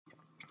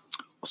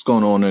What's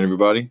going on,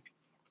 everybody?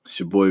 It's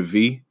your boy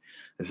V.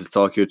 This is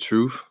Talk Your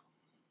Truth,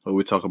 where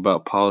we talk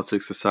about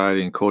politics,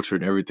 society, and culture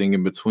and everything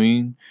in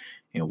between.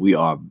 And we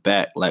are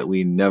back like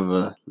we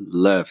never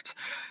left.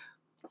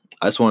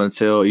 I just want to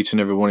tell each and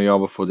every one of y'all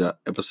before the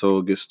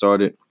episode gets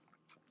started,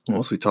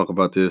 once I talk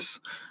about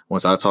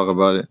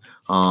it,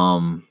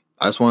 I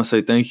just want to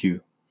say thank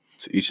you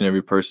to each and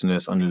every person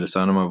that's under the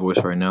sound of my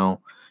voice right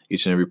now,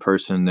 each and every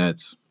person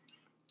that's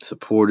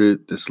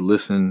supported, that's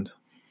listened.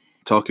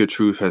 Talk Your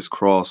Truth has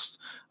crossed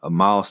a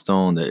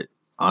milestone that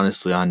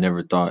honestly I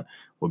never thought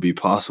would be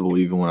possible,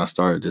 even when I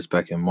started this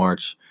back in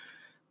March,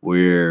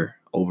 where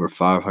over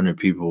 500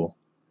 people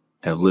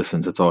have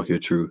listened to Talk Your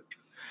Truth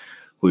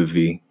with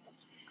V.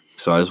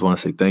 So I just want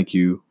to say thank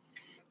you.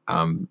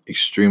 I'm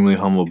extremely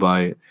humbled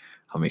by it.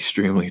 I'm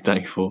extremely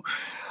thankful.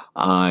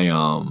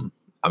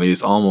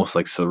 It's almost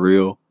like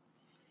surreal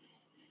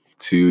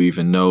to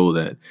even know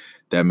that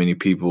many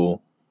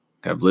people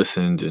have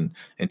listened, and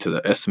to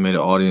the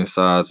estimated audience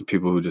size of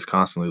people who just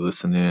constantly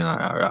listen in.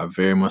 I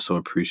very much so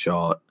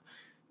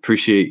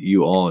appreciate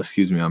you all.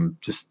 Excuse me. I'm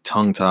just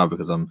tongue tied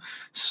because I'm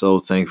so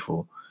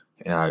thankful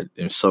and I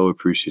am so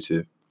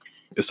appreciative.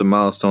 It's a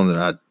milestone that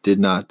I did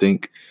not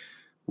think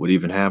would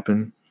even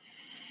happen,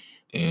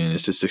 and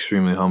it's just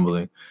extremely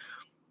humbling.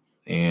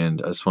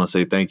 And I just want to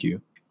say thank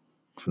you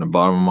from the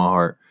bottom of my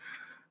heart,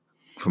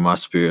 from my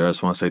spirit. I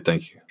just want to say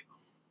thank you.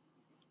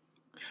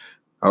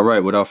 All right,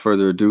 without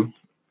further ado,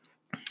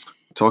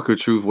 Talk Your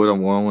Truth. What I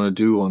want to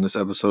do on this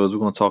episode is we're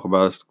going to talk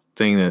about this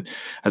thing that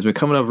has been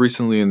coming up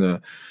recently in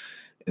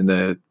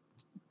the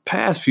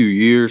past few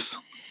years,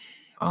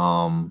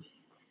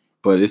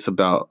 but it's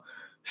about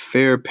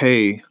fair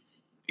pay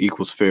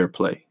equals fair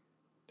play.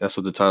 That's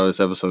what the title of this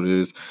episode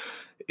is.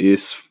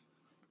 It's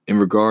in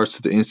regards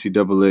to the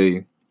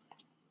NCAA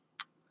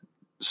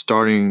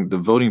starting the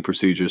voting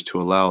procedures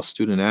to allow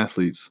student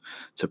athletes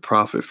to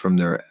profit from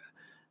their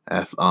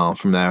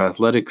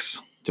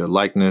athletics, their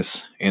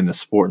likeness, and the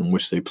sport in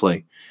which they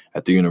play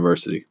at the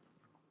university.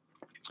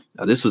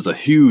 Now, this was a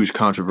huge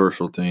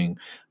controversial thing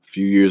a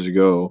few years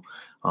ago.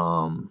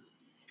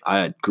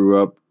 I grew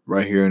up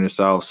right here in the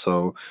South,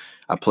 so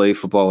I played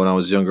football when I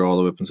was younger all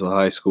the way up until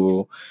high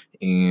school.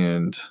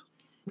 And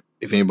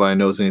if anybody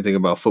knows anything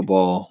about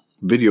football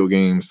video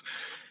games,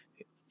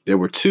 there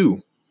were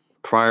two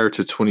prior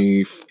to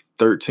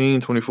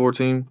 2013,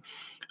 2014.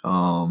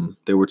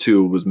 There were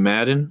two. It was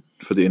Madden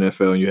for the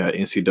NFL, and you had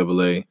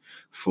NCAA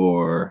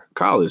for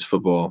college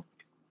football.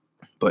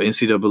 But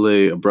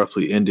NCAA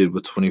abruptly ended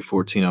with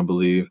 2014, I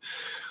believe,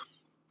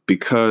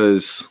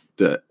 because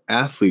the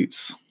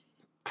athletes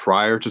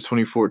prior to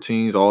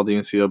 2014, all the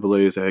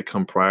NCAAs that had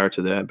come prior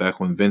to that, back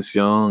when Vince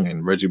Young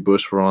and Reggie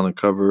Bush were on the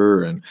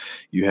cover, and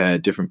you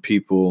had different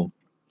people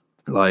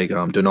like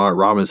Denard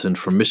Robinson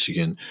from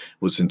Michigan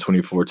was in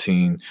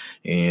 2014.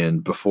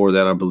 And before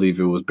that, I believe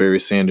it was Barry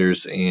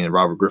Sanders and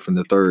Robert Griffin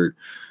III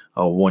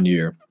 1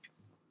 year.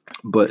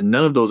 But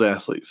none of those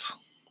athletes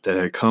that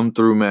had come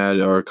through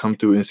Madden or come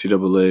through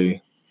NCAA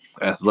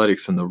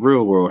athletics in the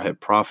real world had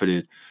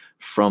profited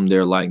from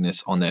their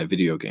likeness on that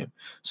video game.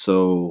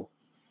 So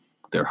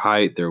their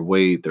height, their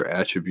weight, their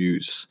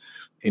attributes,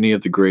 any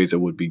of the grades that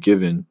would be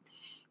given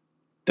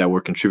that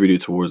were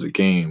contributed towards the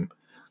game,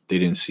 they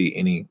didn't see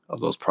any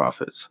of those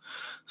profits.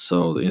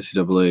 So the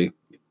NCAA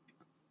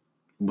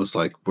was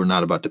like, we're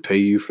not about to pay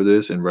you for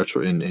this. In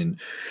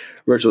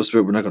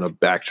retrospect, we're not going to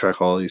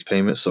backtrack all of these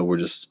payments. So we're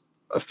just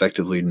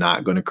effectively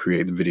not going to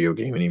create the video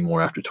game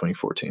anymore after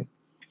 2014.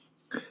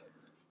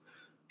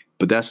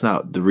 But that's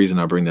not the reason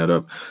I bring that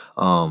up.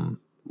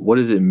 What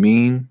does it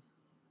mean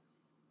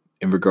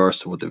in regards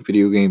to what the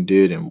video game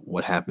did and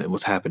what's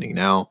happening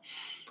now?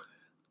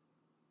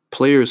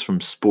 Players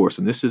from sports,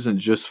 and this isn't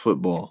just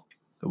football,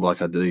 like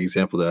the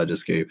example that I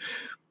just gave.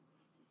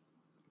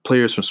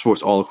 Players from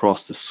sports all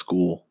across the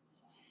school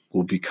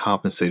will be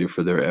compensated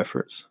for their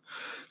efforts.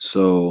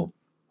 So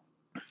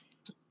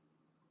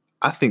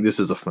I think this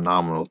is a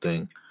phenomenal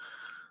thing.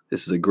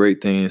 This is a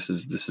great thing. This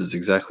is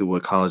exactly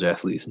what college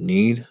athletes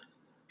need,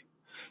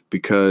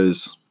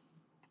 because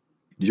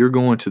you're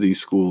going to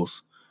these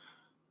schools.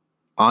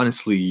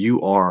 Honestly,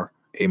 you are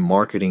a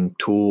marketing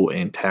tool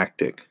and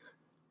tactic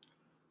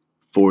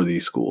for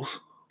these schools.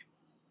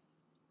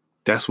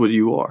 That's what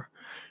you are.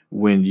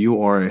 When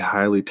you are a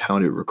highly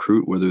talented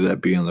recruit, whether that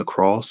be in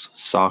lacrosse,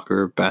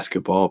 soccer,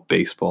 basketball,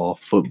 baseball,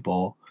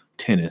 football,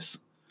 tennis,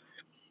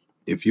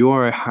 if you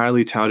are a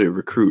highly touted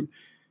recruit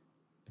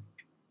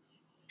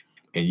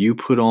and you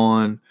put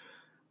on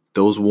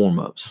those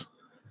warm-ups,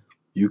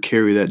 you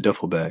carry that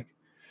duffel bag,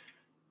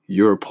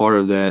 you're a part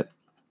of that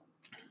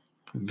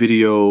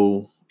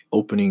video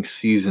opening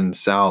season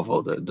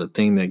salvo, the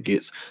thing that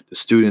gets the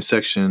student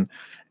section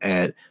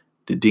at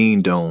the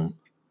Dean Dome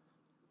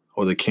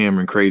or the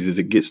Cameron Crazies,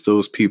 it gets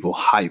those people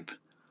hype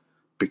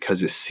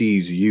because it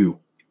sees you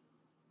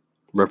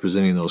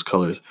representing those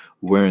colors,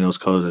 wearing those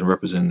colors and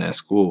representing that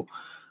school.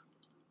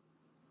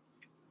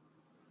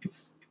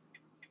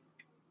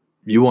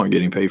 You aren't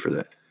getting paid for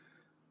that.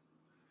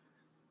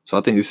 So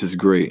I think this is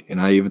great.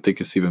 And I even think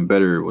it's even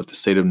better what the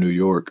state of New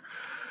York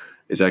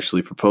is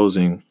actually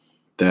proposing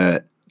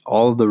that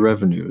all of the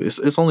revenue,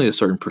 it's only a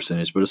certain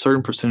percentage, but a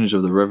certain percentage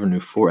of the revenue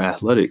for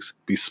athletics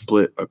be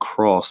split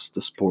across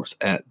the sports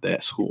at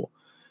that school.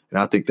 And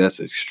I think that's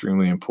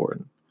extremely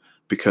important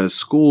because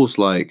schools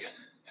like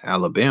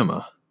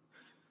Alabama,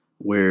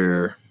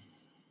 where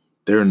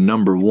they're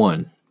number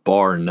one,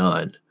 bar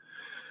none,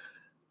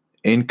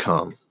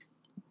 income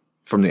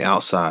from the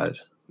outside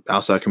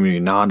community,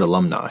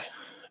 non-alumni,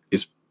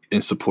 is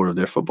in support of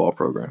their football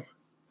program.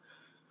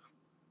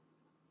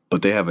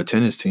 But they have a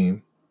tennis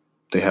team,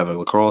 they have a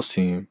lacrosse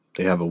team,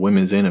 they have a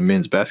women's and a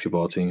men's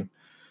basketball team.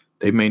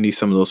 They may need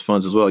some of those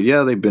funds as well.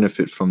 Yeah, they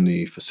benefit from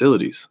the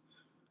facilities,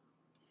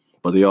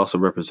 but they also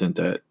represent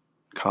that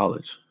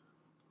college.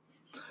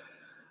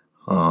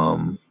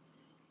 I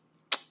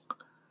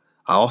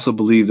also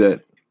believe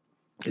that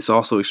it's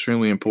also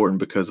extremely important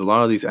because a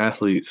lot of these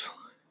athletes,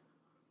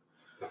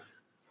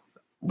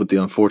 with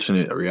the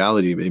unfortunate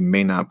reality, they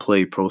may not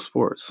play pro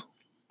sports.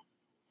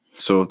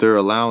 So if they're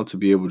allowed to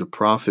be able to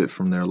profit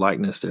from their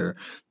likeness,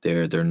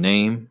 their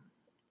name,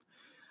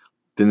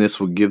 then this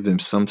will give them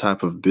some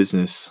type of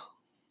business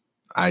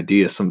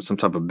idea, some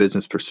type of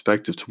business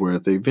perspective to where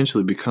if they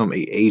eventually become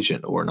an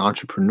agent or an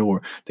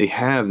entrepreneur, they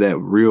have that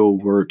real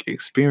work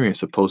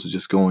experience opposed to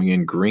just going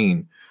in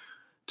green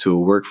to a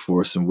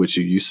workforce in which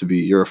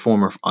you're a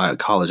former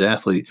college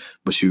athlete,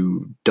 but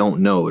you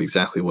don't know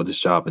exactly what this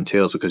job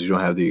entails because you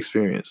don't have the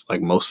experience.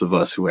 Like most of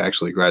us who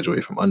actually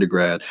graduate from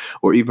undergrad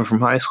or even from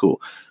high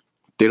school,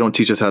 they don't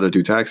teach us how to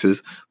do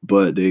taxes,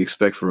 but they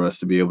expect for us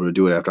to be able to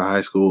do it after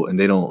high school. And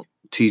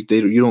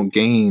you don't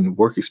gain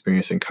work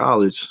experience in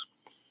college,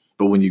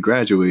 but when you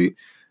graduate,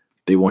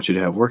 they want you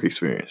to have work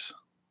experience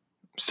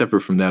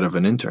separate from that of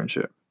an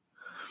internship.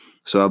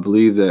 So I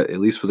believe that at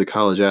least for the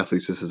college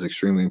athletes, this is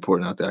extremely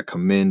important. I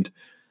commend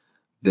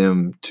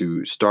them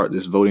to start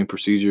this voting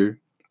procedure.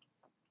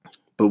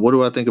 But what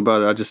do I think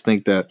about it? I just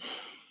think that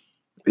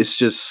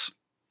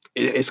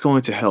it's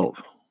going to help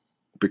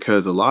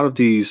because a lot of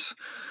these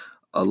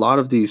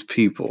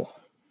people,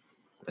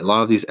 a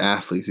lot of these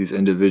athletes, these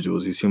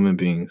individuals, these human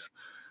beings,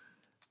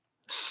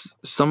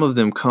 some of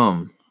them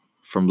come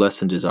from less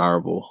than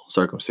desirable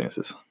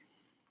circumstances.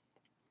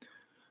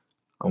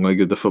 I'm going to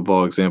give the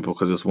football example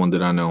because it's one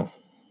that I know.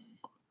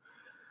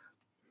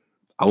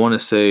 I want to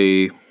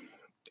say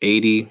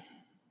 80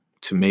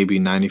 to maybe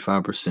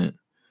 95%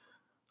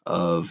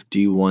 of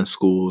D1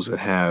 schools that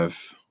have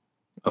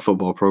a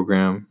football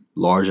program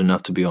large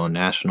enough to be on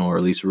national or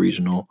at least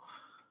regional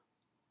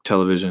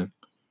television,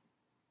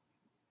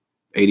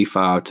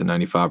 85 to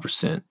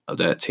 95% of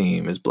that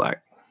team is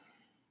black.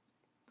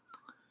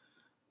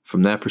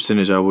 From that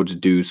percentage, I would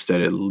deduce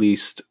that at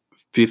least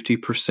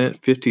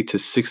 50%, 50 to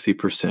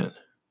 60%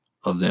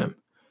 of them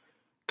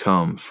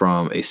come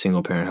from a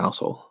single parent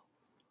household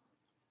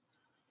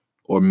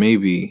or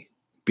maybe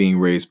being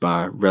raised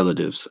by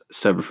relatives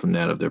separate from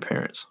that of their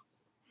parents.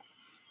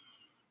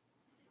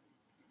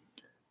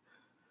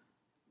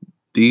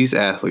 These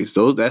athletes,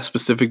 that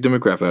specific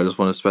demographic, I just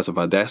want to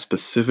specify that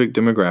specific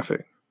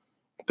demographic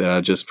that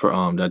I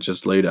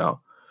just laid out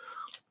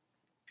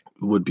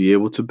would be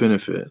able to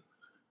benefit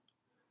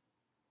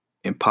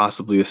and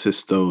possibly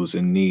assist those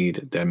in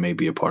need that may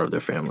be a part of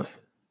their family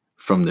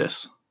from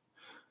this.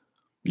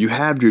 You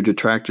have your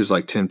detractors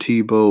like Tim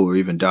Tebow or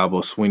even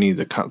Dabo Swinney,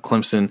 the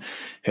Clemson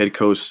head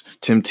coach.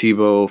 Tim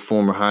Tebow,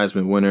 former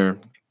Heisman winner,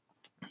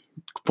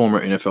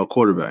 former NFL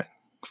quarterback,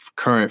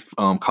 current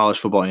college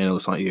football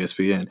analyst on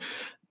ESPN.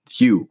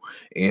 You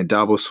and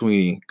Dabo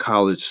Swinney,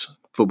 college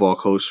football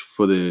coach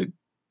for the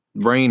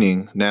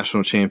reigning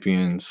national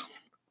champions,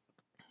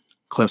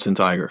 Clemson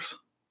Tigers,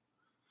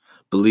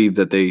 believe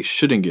that they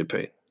shouldn't get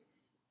paid.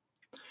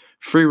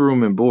 Free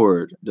room and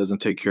board doesn't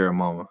take care of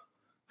mama,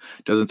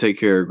 doesn't take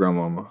care of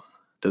grandmama,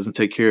 doesn't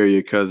take care of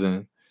your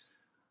cousin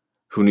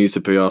who needs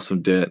to pay off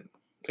some debt.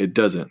 It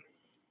doesn't.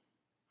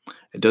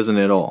 It doesn't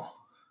at all.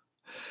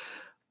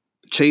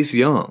 Chase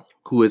Young,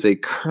 who is a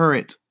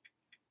current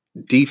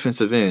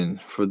defensive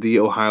end for The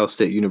Ohio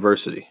State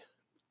University,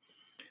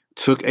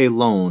 took a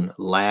loan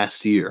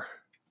last year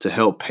to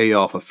help pay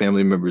off a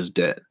family member's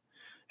debt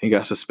and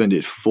got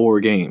suspended 4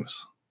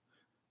 games,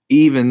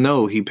 even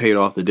though he paid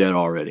off the debt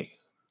already.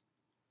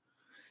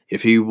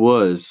 If he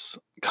was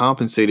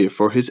compensated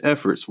for his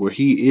efforts, where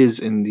he is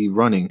in the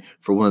running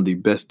for one of the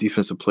best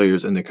defensive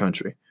players in the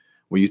country.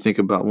 When you think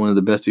about one of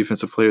the best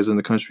defensive players in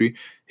the country,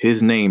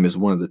 his name is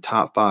one of the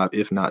top 5,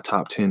 if not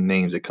top 10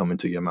 names that come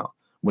into your mouth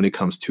when it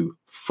comes to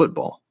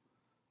football.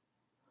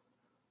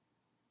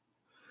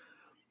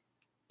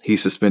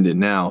 He's suspended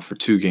now for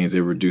 2 games. They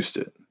reduced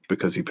it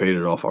because he paid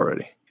it off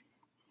already.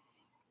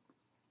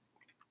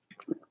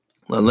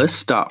 Well, let's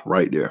stop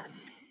right there.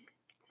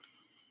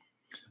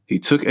 He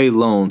took a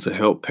loan to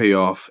help pay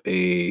off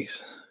a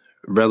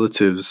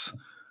relative's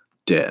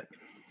debt.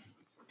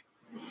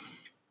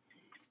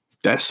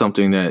 That's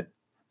something that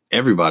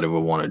everybody would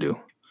want to do.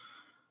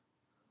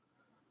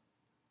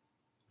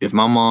 If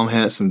my mom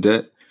had some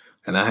debt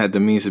and I had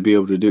the means to be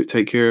able to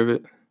take care of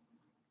it,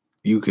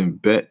 you can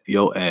bet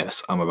your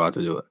ass I'm about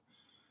to do it.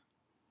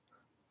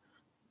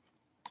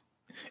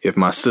 If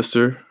my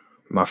sister,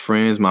 my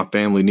friends, my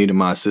family needed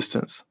my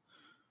assistance,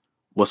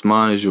 what's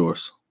mine is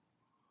yours.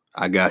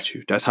 I got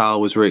you. That's how I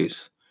was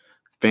raised.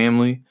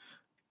 Family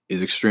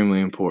is extremely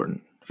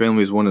important.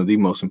 Family is one of the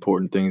most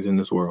important things in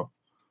this world.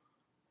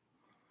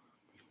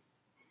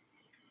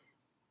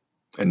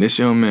 And this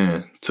young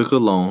man took a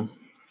loan,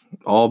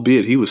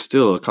 albeit he was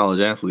still a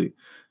college athlete.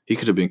 He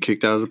could have been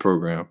kicked out of the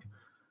program,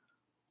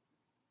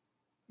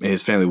 and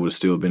his family would have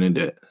still been in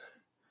debt.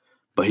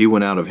 But he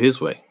went out of his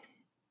way,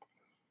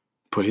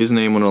 put his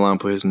name on the line,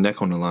 put his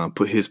neck on the line,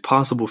 put his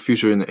possible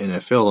future in the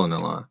NFL on the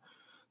line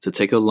to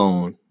take a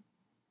loan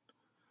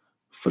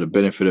for the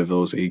benefit of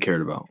those that he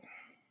cared about.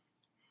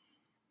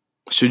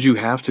 Should you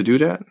have to do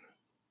that?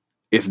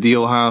 If The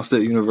Ohio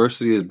State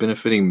University is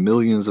benefiting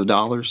millions of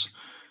dollars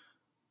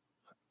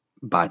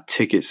by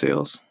ticket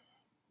sales,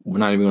 we're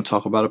not even going to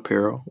talk about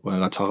apparel. We're not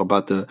going to talk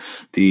about the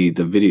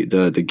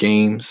video, the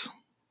games.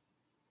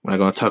 We're not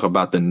going to talk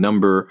about the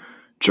number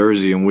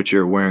jersey in which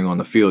you're wearing on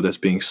the field that's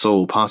being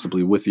sold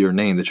possibly with your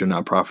name that you're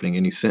not profiting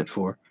any cent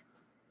for.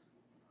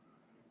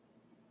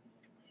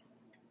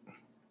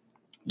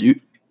 Let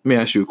me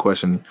ask you a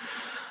question.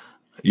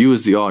 You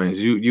as the audience,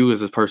 you as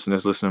this person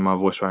that's listening to my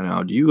voice right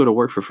now, do you go to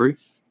work for free?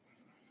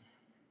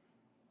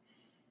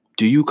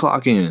 Do you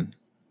clock in,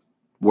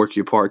 work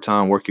your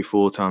part-time, work your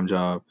full-time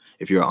job?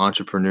 If you're an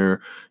entrepreneur,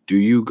 do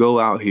you go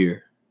out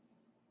here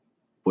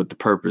with the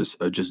purpose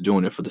of just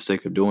doing it for the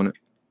sake of doing it?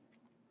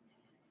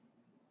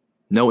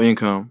 No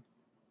income.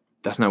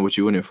 That's not what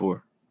you're in it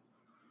for.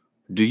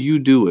 Do you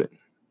do it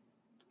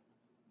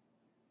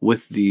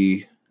with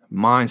the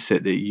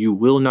mindset that you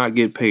will not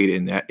get paid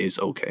and that is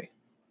okay?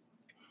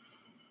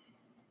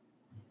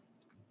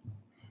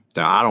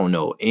 Now, I don't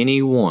know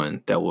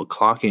anyone that will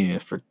clock in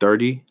for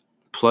 30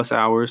 plus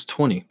hours,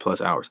 20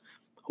 plus hours,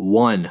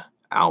 1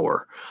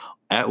 hour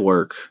at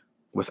work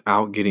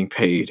without getting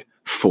paid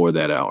for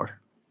that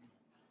hour.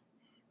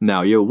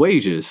 Now, your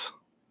wages,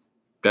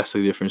 that's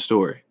a different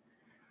story.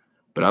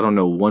 But I don't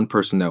know one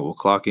person that will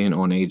clock in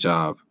on a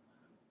job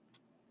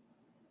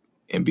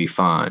and be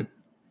fine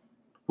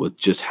with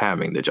just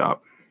having the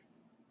job.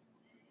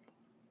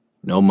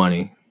 No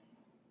money,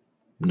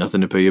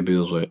 nothing to pay your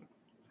bills with.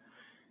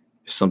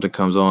 If something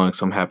comes on,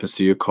 something happens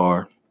to your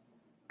car,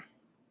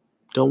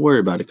 don't worry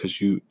about it because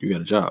you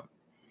got a job.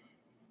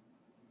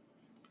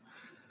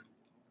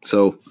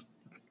 So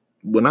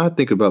when I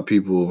think about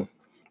people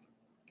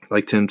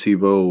like Tim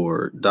Tebow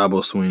or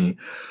Dabo Swinney,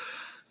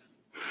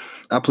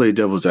 I play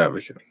devil's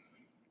advocate.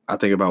 I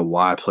think about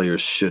why players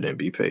shouldn't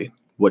be paid.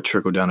 What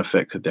trickle-down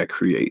effect could that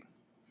create?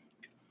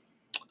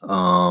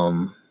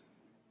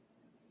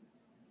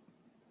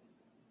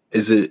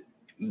 Is it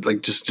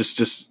like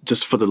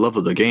just for the love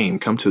of the game,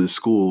 come to the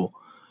school.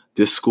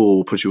 This school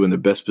will put you in the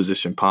best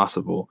position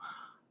possible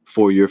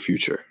for your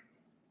future.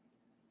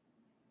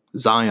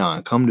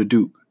 Zion, come to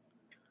Duke.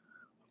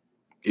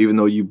 Even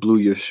though you blew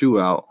your shoe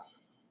out,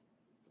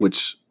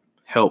 which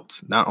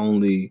helped not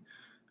only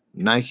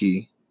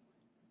Nike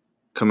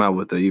come out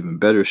with an even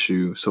better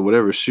shoe. So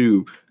whatever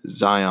shoe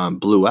Zion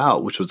blew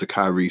out, which was the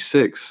Kyrie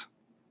 6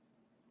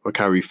 or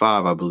Kyrie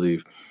 5, I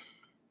believe,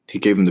 he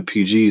gave him the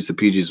PGs. The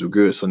PGs were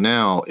good. So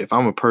now if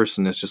I'm a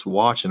person that's just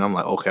watching, I'm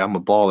like, okay, I'm a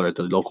baller at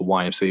the local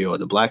YMCA or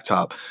the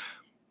Blacktop.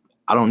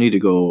 I don't need to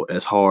go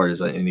as hard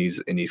as in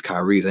these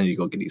Kyries. I need to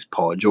go get these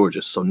Paul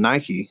Georges. So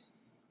Nike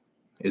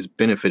is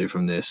benefited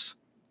from this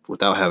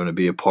without having to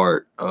be a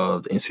part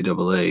of the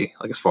NCAA,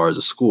 like as far as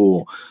the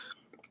school.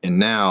 And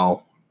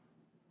now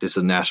this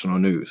is national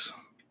news.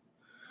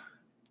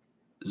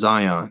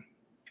 Zion,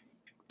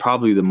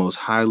 probably the most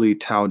highly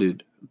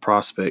touted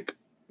prospect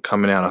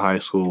coming out of high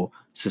school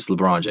since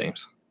LeBron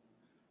James.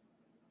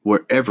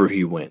 Wherever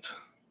he went,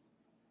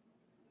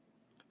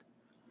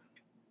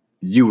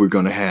 you were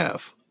going to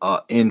have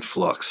an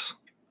influx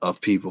of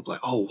people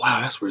like, oh,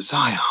 wow, that's where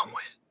Zion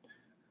went.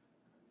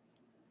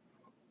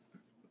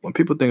 When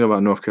people think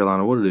about North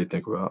Carolina, what do they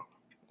think about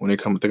when they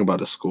come to think about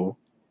the school?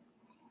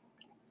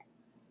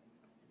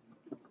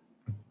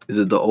 Is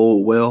it the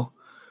old well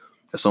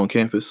that's on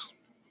campus?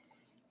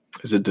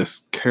 Is it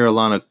this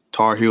Carolina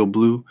Tar Heel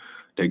blue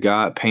that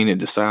God painted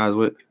the sides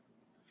with?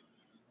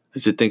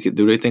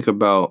 Do they think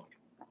about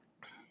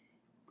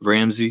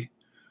Ramsey?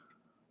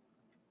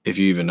 If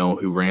you even know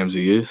who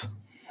Ramsey is,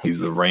 he's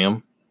the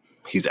Ram.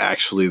 He's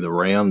actually the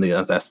Ram.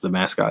 That's the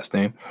mascot's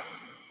name.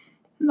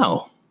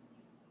 No.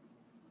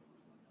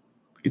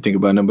 You think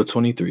about number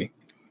 23.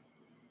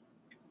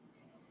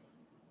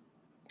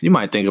 You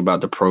might think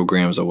about the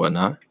programs or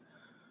whatnot,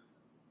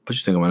 but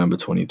you think about number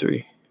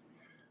 23.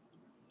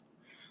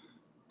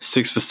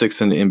 6 for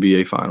 6 in the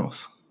NBA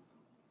Finals.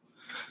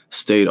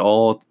 Stayed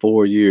all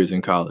 4 years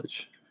in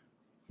college.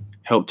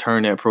 Helped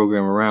turn that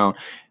program around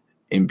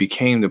and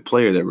became the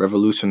player that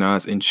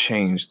revolutionized and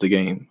changed the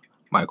game,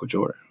 Michael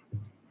Jordan.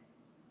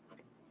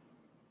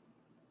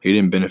 He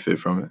didn't benefit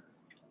from it.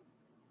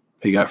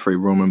 He got free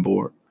room and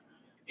board.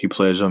 He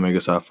pledged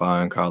Omega Psi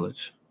Phi in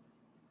college.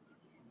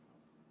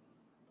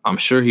 I'm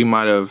sure he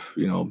might have,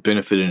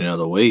 benefited in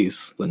other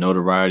ways. The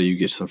notoriety, you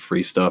get some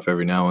free stuff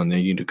every now and then.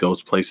 You go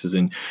to places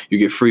and you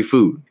get free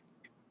food.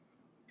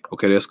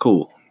 Okay, that's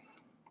cool.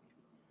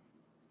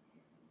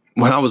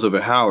 When I was up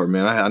at Howard,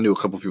 man, I knew a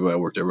couple people that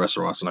worked at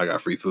restaurants and I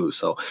got free food.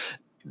 So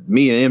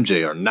me and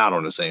MJ are not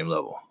on the same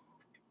level.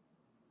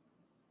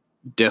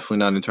 Definitely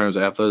not in terms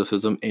of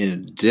athleticism,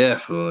 and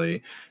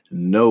definitely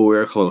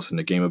nowhere close in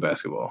the game of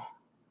basketball.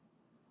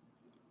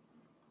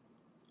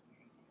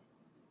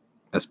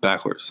 That's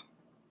backwards.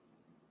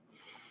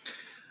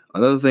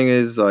 Another thing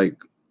is, like,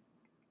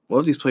 what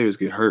if these players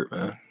get hurt,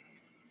 man?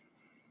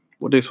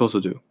 What are they supposed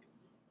to do?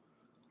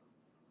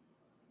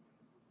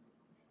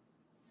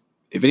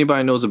 If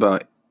anybody knows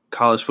about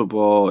college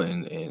football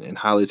and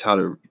highly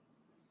touted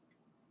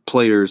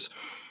players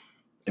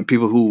and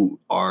people who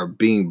are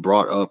being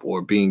brought up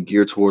or being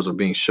geared towards or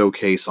being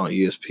showcased on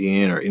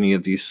ESPN or any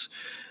of these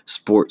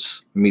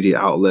sports media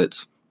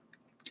outlets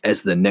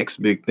as the next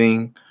big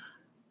thing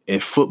in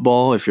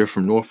football, if you're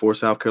from North or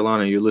South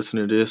Carolina and you're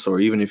listening to this,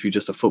 or even if you're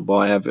just a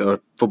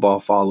football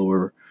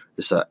follower,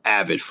 just an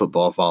avid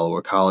football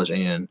follower, college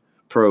and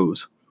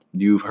pros,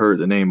 you've heard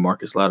the name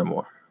Marcus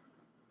Lattimore.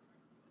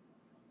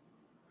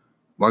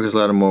 Marcus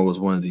Lattimore was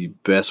one of the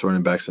best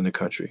running backs in the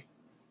country.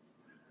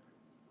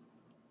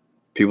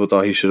 People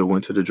thought he should have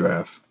went to the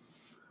draft.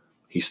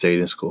 He stayed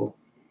in school.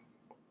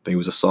 I think he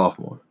was a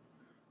sophomore.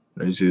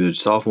 He's either a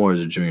sophomore or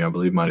a junior. I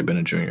believe might have been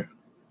a junior.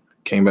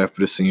 Came back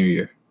for the senior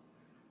year.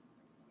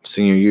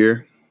 Senior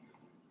year,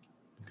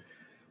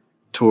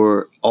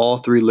 tore all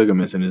 3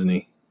 ligaments in his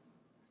knee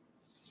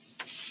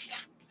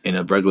in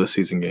a regular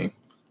season game.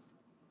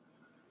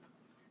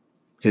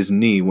 His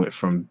knee went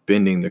from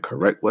bending the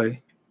correct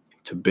way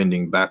to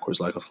bending backwards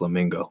like a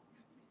flamingo,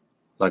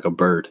 like a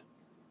bird.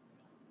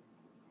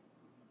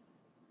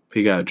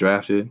 He got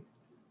drafted.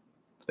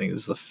 I think it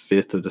was the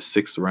 5th or the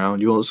 6th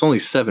round. It's only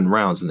 7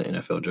 rounds in the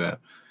NFL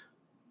draft.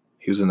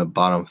 He was in the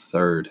bottom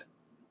third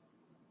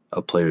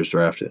of players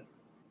drafted.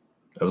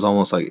 It was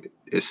almost like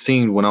it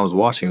seemed when I was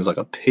watching, it was like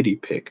a pity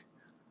pick.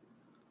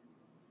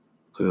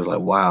 It was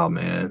like, wow,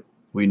 man,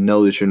 we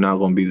know that you're not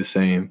going to be the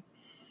same,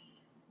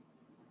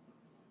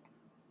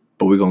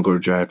 but we're going to go to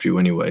draft you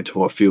anyway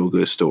to a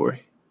feel-good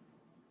story.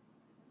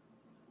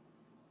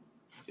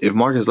 If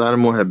Marcus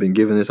Lattimore had been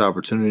given this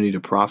opportunity to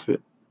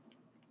profit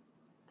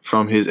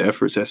from his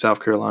efforts at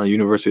South Carolina,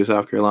 University of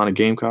South Carolina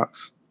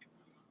Gamecocks,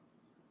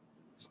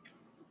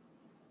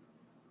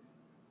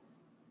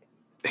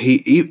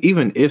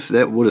 even if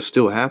that would have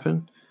still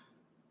happened,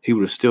 he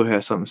would have still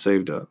had something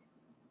saved up.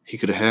 He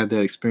could have had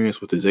that experience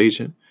with his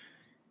agent.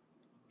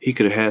 He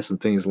could have had some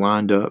things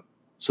lined up,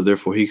 so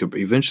therefore he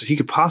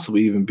could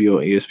possibly even be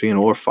on ESPN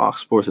or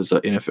Fox Sports as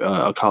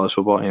a college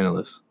football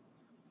analyst.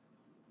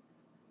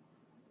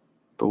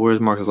 But where's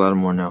Marcus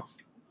Lattimore now?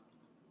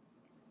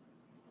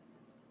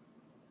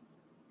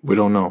 We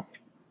don't know.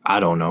 I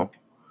don't know.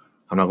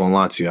 I'm not gonna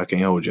lie to you. I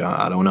can't hold you.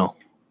 I don't know.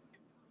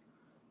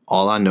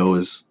 All I know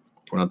is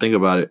when I think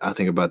about it, I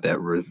think about that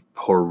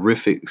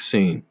horrific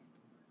scene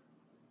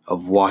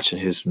of watching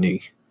his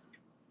knee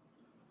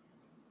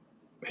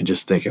and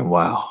just thinking,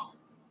 wow,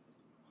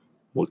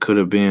 what could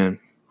have been.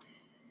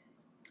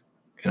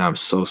 And I'm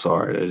so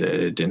sorry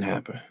that it didn't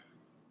happen.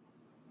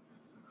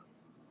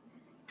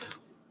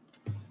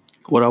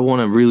 What I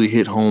want to really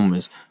hit home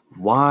is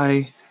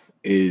why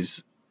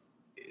this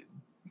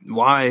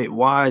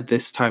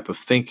type of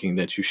thinking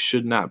that you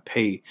should not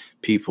pay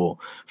people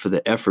for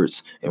the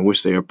efforts in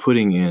which they are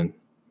putting in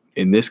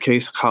this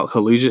case,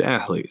 collegiate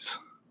athletes,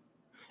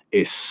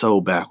 is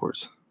so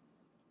backwards.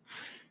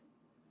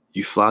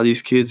 You fly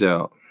these kids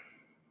out.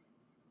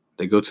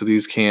 They go to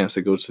these camps.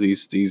 They go to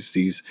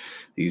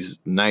these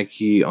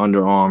Nike,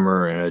 Under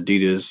Armour, and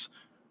Adidas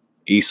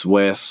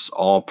East-West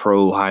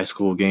all-pro high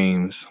school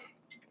games.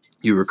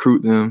 You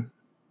recruit them.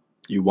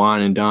 You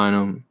wine and dine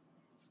them.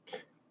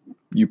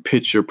 You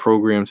pitch your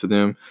program to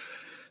them.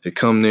 They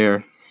come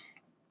there.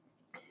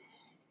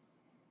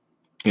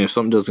 And if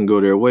something doesn't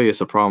go their way, it's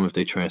a problem if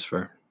they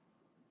transfer.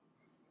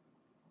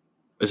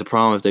 It's a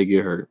problem if they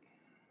get hurt.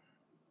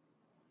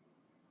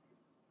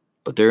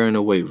 But they're in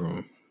the weight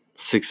room,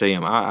 6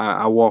 a.m.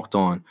 I walked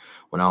on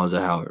when I was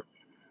at Howard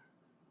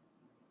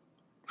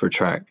for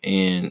track.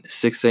 And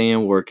 6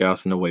 a.m.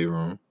 workouts in the weight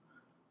room.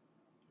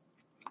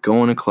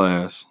 Going to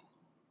class.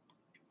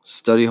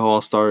 Study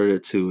hall started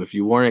at 2. If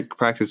you weren't at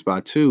practice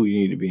by 2, you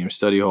need to be in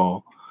study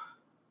hall.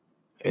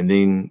 And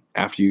then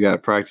after you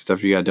got practice,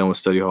 after you got done with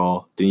study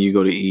hall, then you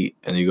go to eat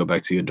and then you go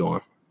back to your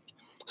dorm.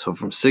 So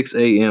from 6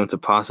 a.m. to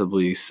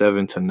possibly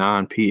 7 to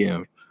 9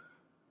 p.m.,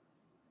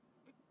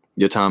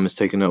 your time is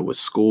taken up with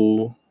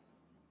school,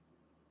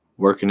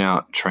 working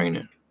out,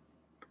 training.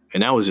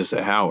 And that was just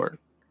at Howard.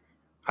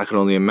 I can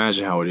only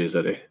imagine how it is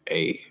at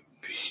a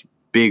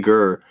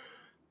bigger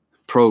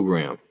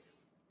program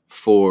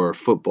for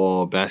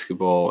football,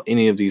 basketball,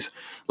 any of these,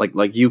 like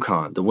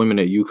UConn, the women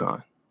at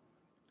UConn.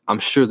 I'm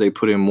sure they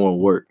put in more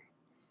work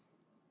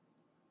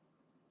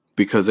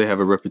because they have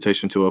a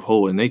reputation to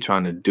uphold and they're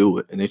trying to do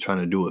it, and they're trying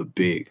to do it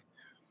big.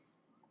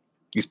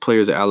 These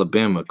players at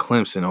Alabama,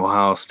 Clemson,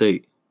 Ohio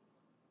State,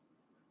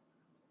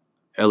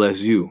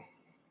 LSU,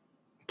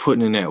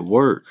 putting in that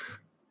work.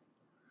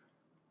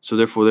 So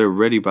therefore, they're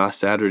ready by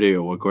Saturday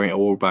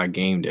or by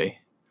game day.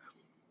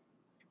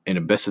 And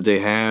the best that they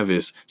have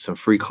is some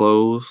free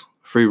clothes,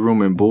 free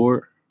room and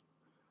board.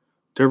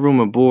 Their room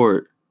and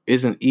board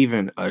isn't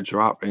even a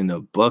drop in the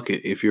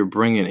bucket if you're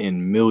bringing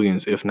in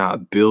millions, if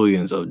not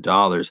billions of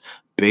dollars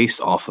based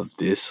off of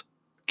this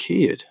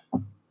kid.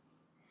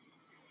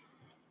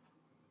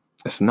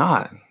 It's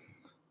not.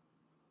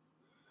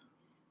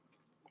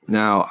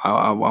 Now,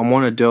 I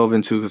want to delve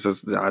into,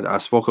 because I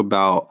spoke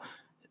about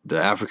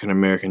the African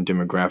American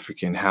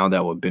demographic and how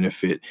that would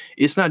benefit.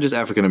 It's not just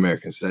African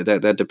Americans.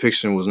 That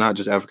depiction was not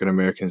just African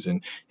Americans,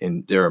 and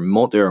there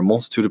are a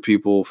multitude of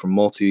people from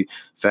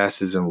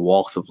multi-facets and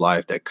walks of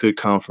life that could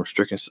come from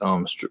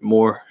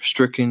more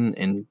stricken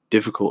and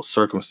difficult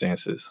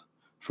circumstances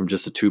from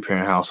just a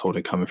two-parent household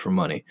and coming from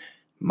money.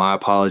 My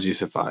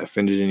apologies if I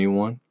offended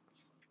anyone.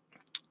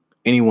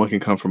 Anyone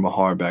can come from a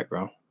hard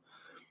background,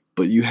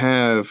 but you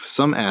have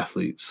some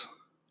athletes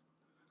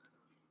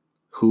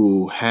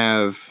who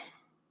have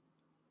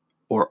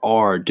or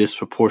are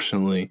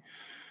disproportionately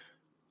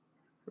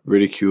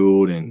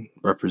ridiculed and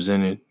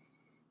represented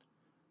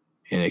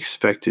and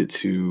expected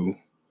to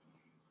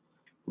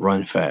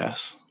run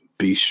fast,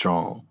 be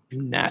strong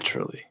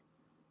naturally.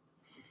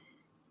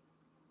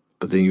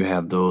 But then you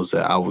have those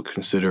that I would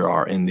consider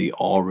are in the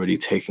already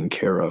taken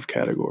care of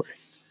category,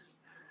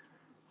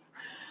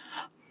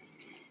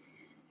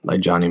 like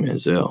Johnny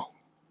Manziel.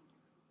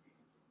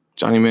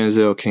 Johnny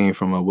Manziel came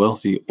from a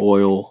wealthy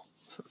oil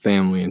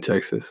family in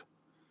Texas.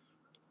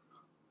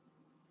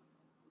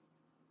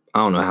 I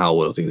don't know how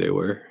wealthy they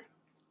were,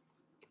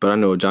 but I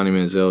know Johnny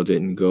Manziel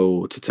didn't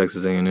go to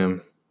Texas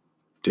A&M,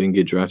 didn't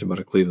get drafted by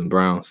the Cleveland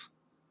Browns.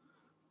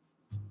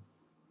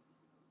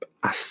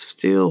 I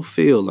still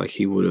feel like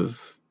he would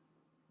have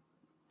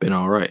been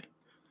all right.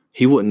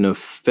 He wouldn't have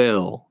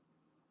fell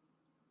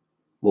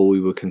what we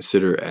would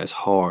consider as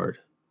hard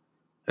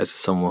as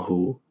someone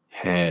who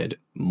had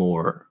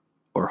more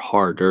or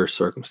harder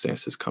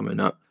circumstances coming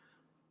up.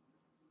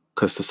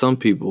 Because to some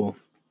people,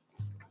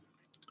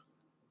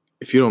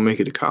 if you don't make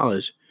it to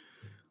college,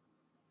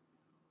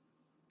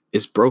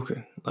 it's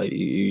broken. Like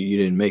you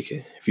didn't make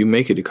it. If you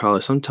make it to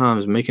college,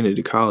 sometimes making it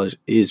to college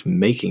is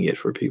making it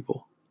for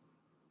people.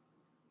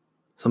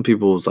 Some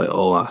people was like,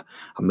 oh, I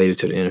made it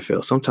to the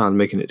NFL. Sometimes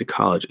making it to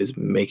college is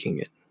making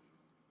it.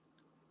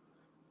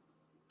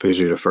 Because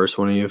you're the first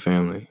one in your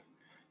family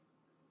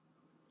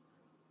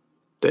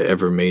that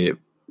ever made it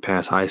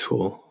past high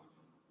school.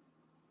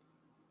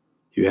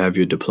 You have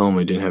your diploma,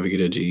 you didn't have to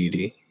get a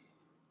GED.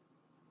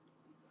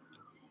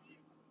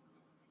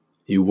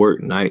 You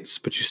worked nights,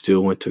 but you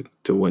still went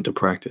to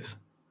practice.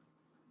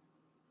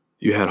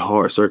 You had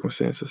hard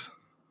circumstances,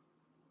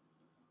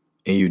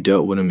 and you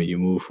dealt with them and you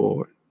moved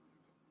forward.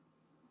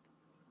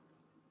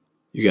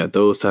 You got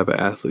those type of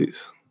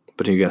athletes,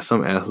 but then you got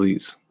some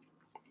athletes,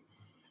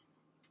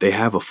 they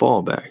have a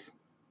fallback.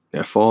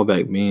 That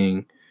fallback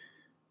being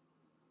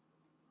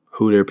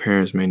who their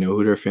parents may know,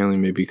 who their family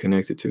may be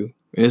connected to.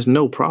 And there's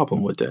no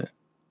problem with that.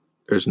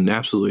 There's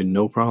absolutely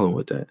no problem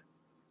with that.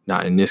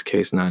 Not in this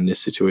case, not in this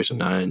situation,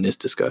 not in this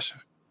discussion.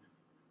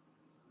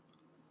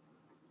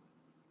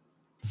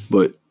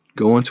 But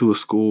going to a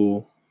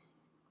school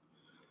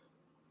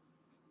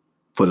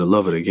for the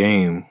love of the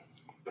game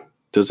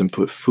doesn't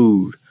put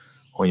food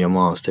on your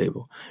mom's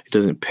table. It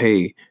doesn't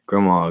pay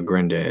grandma or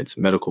granddad's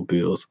medical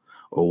bills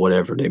or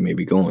whatever they may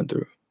be going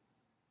through.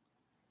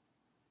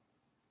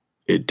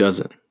 It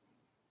doesn't.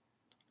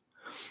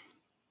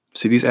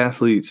 See, these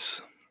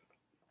athletes,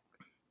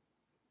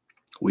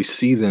 we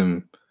see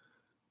them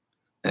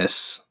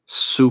as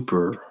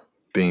super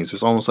beings.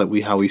 It's almost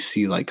like how we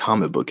see like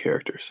comic book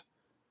characters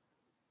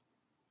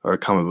or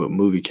comic book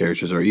movie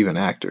characters or even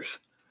actors.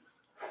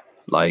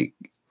 Like,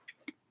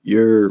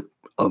 you're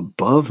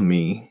above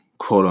me,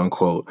 quote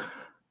unquote,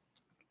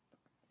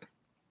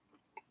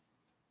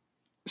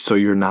 so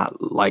you're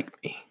not like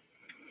me.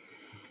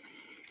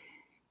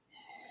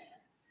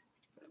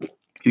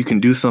 You can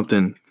do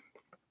something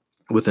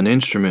with an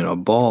instrument, a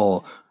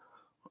ball,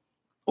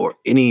 or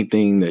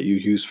anything that you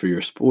use for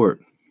your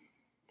sport.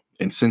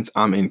 And since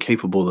I'm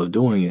incapable of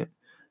doing it,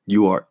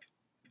 you are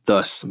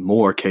thus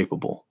more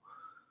capable.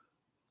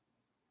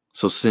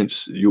 So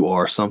since you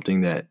are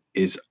something that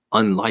is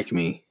unlike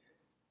me,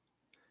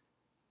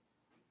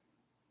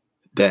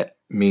 that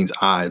means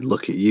I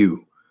look at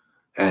you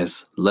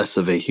as less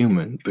of a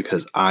human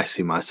because I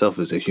see myself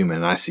as a human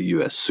and I see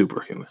you as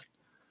superhuman.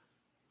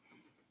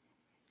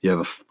 You have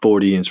a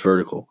 40-inch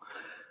vertical.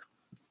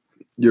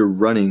 You're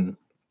running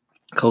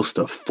close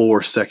to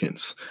 4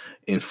 seconds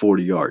in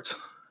 40 yards.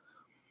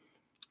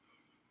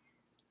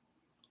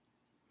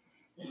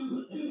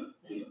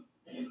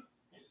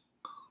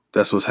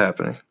 That's what's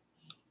happening.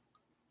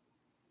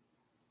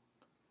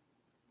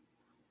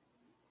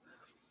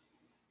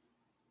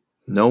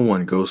 No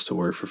one goes to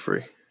work for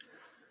free.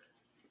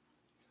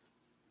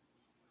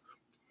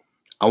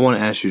 I want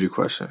to ask you the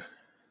question.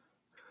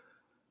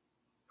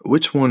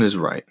 Which one is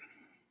right?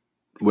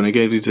 When it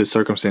gave you the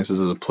circumstances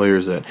of the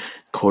players that,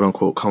 quote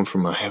unquote, come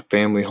from a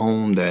family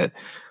home that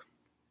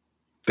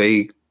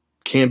they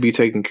can be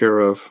taken care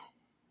of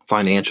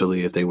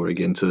financially if they were to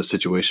get into a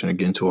situation or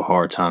get into a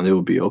hard time, they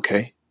would be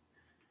okay.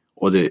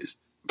 Or the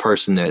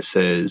person that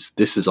says,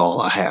 this is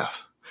all I have.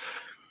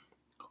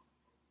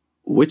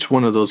 Which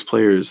one of those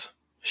players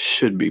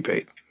should be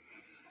paid?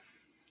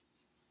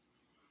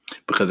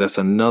 Because that's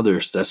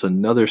another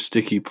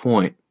sticky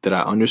point that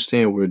I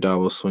understand where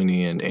Dabo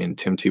Swinney and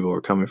Tim Tebow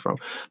are coming from.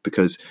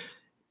 Because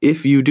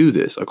if you do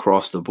this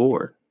across the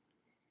board,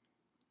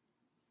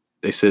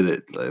 they said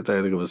that, I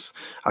think it was,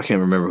 I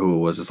can't remember who it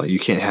was. It's like you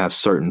can't have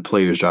certain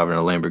players driving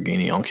a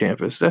Lamborghini on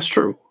campus. That's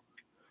true.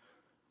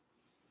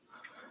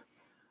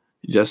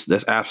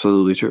 That's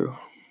absolutely true.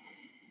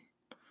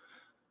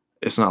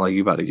 It's not like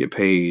you're about to get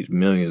paid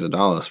millions of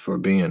dollars for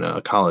being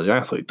a college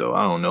athlete, though.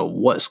 I don't know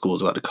what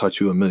school's about to cut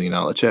you $1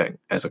 million check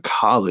as a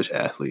college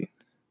athlete.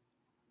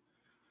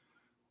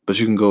 But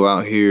you can go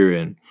out here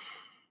and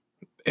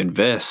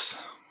invest.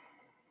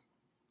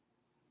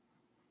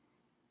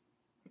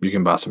 You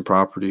can buy some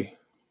property.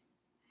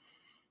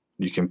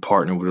 You can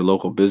partner with a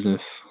local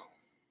business.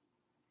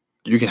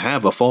 You can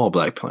have a fall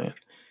black plan.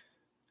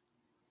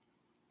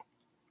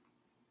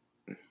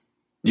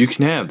 You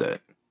can have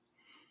that.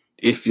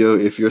 If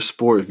your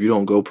sport, if you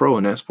don't go pro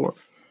in that sport.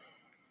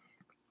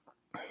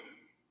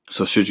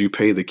 So should you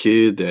pay the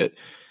kid that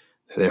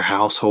their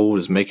household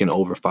is making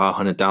over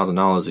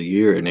 $500,000 a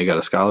year and they got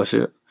a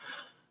scholarship?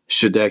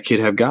 Should that kid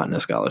have gotten a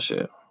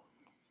scholarship?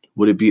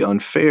 Would it be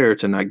unfair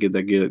to not get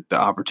the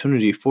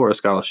opportunity for a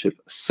scholarship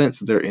since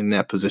they're in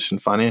that position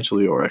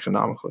financially or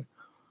economically?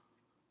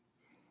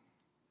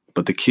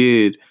 But the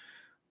kid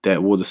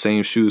that wore the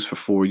same shoes for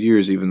 4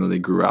 years, even though they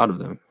grew out of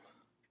them,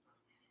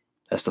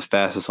 that's the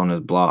fastest on his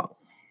block.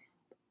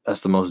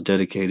 That's the most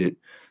dedicated.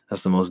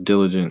 That's the most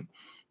diligent.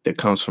 That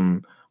comes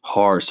from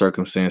hard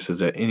circumstances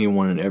that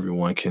anyone and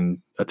everyone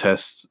can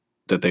attest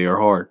that they are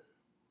hard,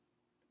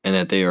 and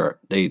that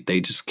they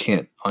just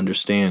can't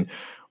understand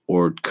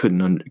or could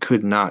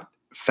not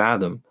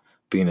fathom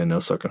being in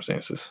those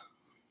circumstances.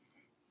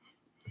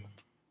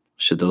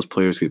 Should those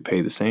players get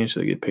paid the same?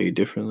 Should they get paid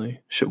differently?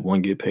 Should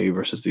one get paid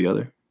versus the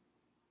other?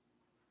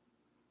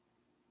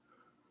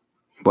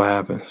 What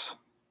happens?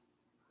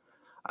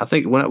 I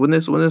think when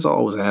this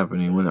all was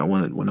happening,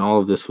 when all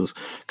of this was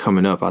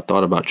coming up, I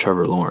thought about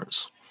Trevor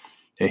Lawrence,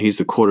 and he's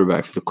the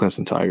quarterback for the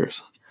Clemson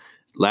Tigers.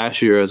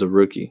 Last year, as a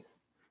rookie,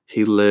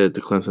 he led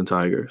the Clemson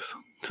Tigers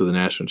to the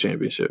national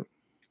championship.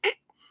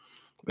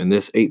 And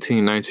this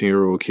 18,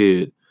 19-year-old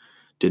kid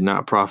did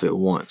not profit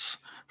once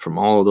from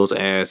all of those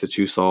ads that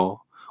you saw,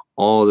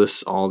 all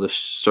the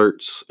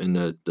shirts and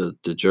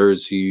the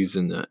jerseys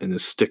and the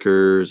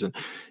stickers and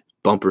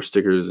bumper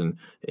stickers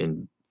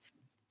and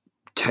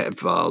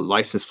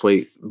license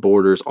plate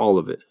borders, all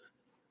of it.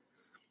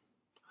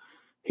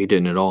 He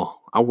didn't at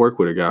all. I work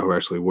with a guy who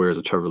actually wears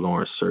a Trevor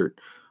Lawrence shirt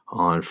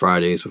on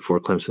Fridays before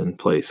Clemson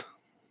plays.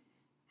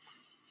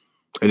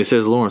 And it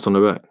says Lawrence on the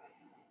back.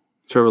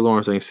 Trevor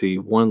Lawrence ain't see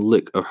one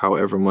lick of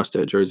however much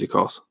that jersey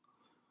costs.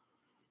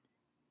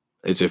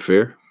 Is it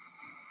fair?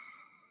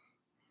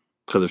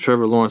 Because if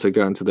Trevor Lawrence had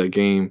gotten to that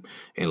game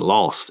and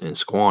lost and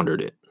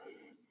squandered it,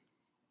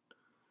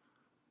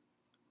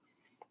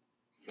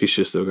 he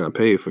should still got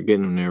paid for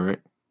getting him there, right?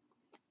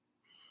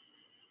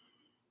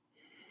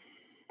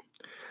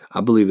 I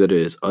believe that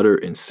it is utter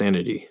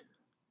insanity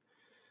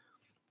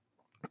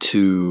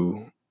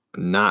to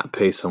not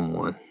pay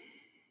someone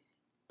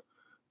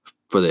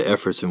for the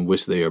efforts in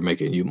which they are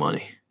making you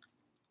money.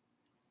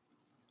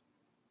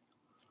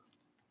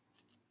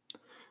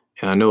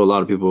 And I know a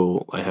lot of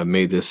people have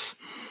made this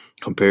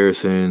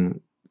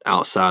comparison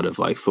outside of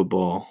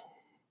football,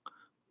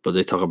 but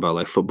they talk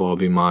about football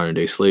being modern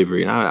day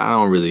slavery, and I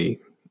don't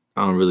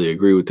really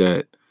agree with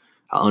that.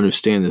 I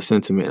understand the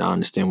sentiment. I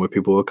understand where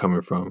people are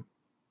coming from,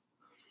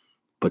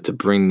 but to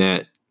bring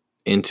that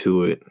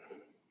into it,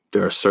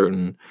 there are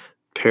certain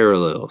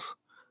parallels,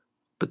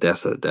 but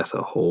that's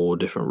a whole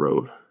different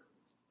road.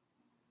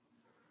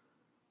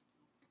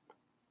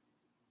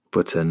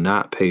 But to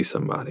not pay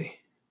somebody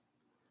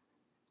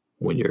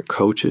when your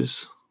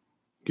coaches,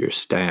 your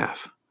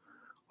staff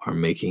are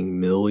making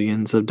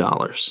millions of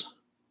dollars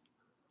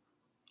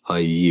a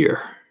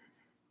year.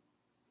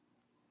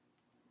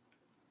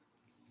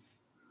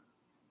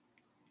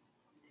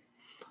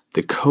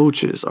 The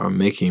coaches are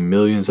making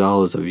millions of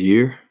dollars a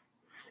year,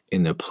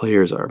 and the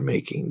players are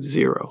making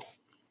zero.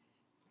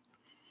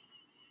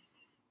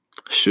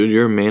 Should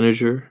your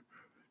manager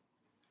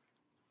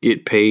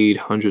get paid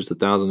hundreds of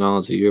thousands of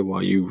dollars a year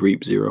while you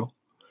reap zero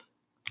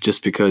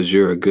just because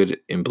you're a good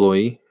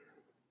employee?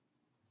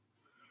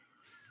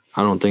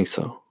 I don't think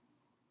so.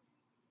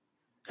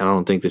 I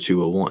don't think that you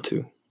will want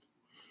to.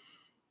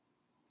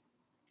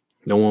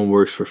 No one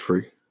works for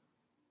free.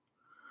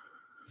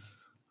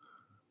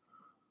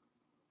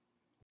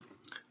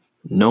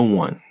 No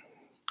one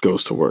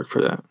goes to work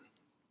for that.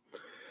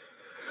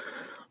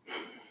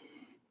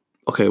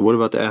 Okay, what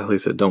about the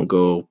athletes that don't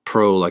go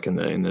pro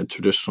in the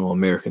traditional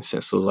American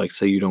sense? So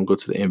say you don't go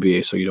to the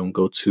NBA, so you don't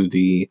go to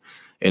the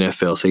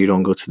NFL, say you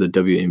don't go to the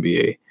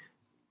WNBA.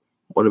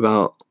 What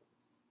about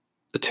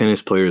the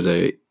tennis players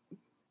that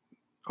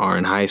are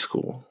in high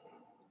school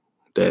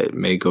that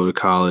may go to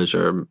college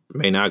or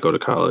may not go to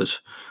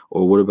college?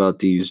 Or what about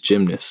these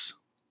gymnasts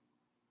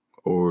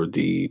or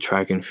the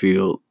track and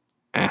field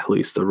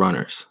athletes, the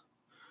runners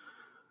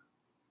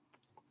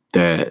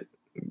that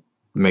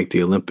make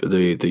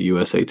the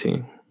USA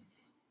team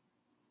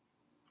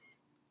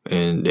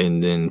and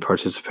then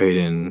participate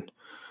in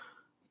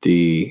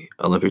the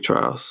Olympic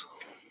trials?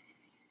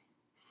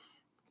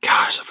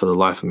 Gosh, for the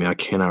life of me, I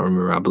cannot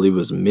remember. I believe it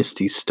was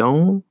Misty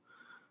Stone.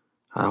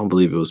 I don't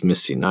believe it was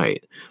Misty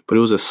Knight, but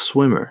it was a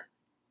swimmer.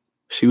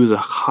 She was a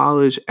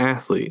college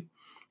athlete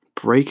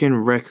breaking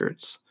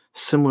records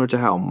similar to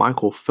how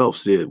Michael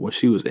Phelps did when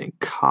she was in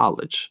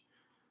college.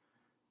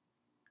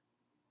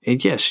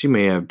 And yes, she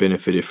may have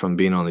benefited from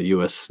being on the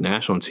U.S.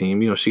 national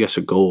team. You know, she got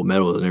some gold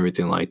medals and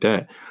everything like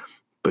that.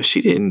 But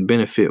she didn't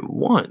benefit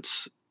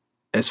once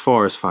as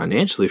far as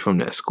financially from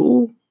that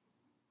school.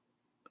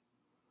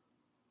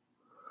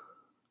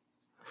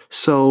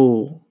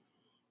 So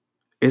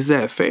is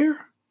that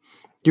fair?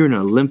 You're an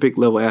Olympic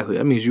level athlete.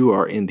 That means you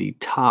are in the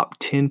top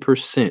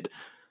 10%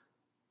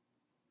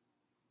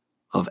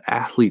 of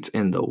athletes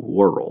in the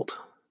world.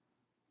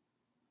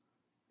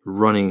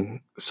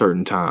 Running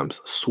certain times,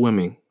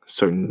 swimming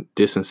certain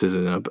distances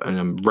in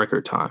a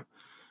record time,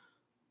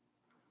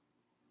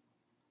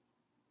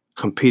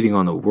 competing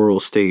on the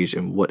world stage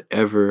in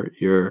whatever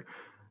your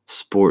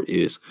sport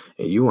is,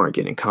 and you aren't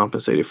getting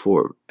compensated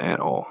for it at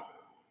all.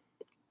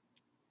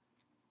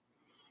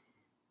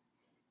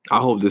 I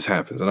hope this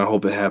happens, and I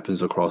hope it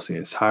happens across the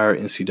entire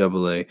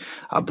NCAA.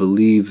 I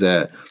believe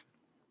that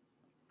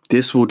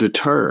this will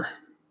deter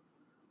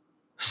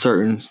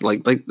certain,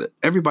 like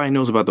everybody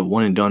knows about the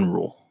one and done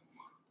rule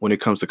when it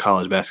comes to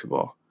college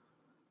basketball.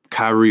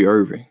 Kyrie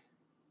Irving.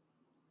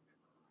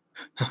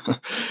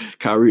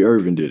 Kyrie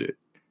Irving did it.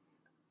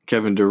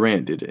 Kevin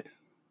Durant did it.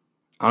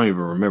 I don't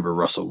even remember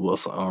Russell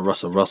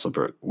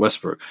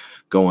Westbrook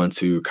going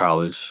to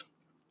college.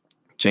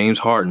 James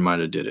Harden might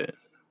have did it.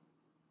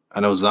 I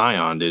know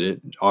Zion did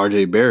it.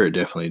 R.J. Barrett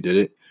definitely did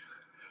it.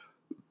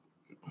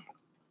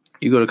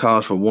 You go to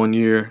college for 1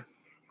 year,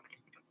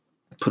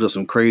 put up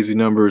some crazy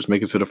numbers,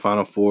 make it to the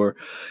Final Four,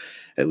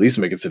 at least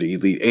make it to the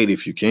Elite Eight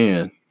if you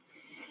can,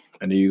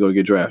 and then you go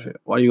get drafted.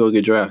 Why you go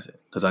get drafted?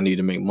 Because I need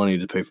to make money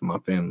to pay for my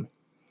family.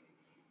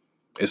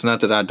 It's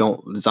not that I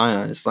don't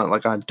Zion. It's not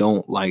like I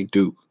don't like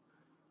Duke,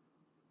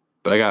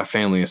 but I got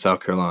family in South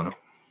Carolina.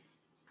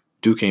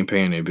 Duke ain't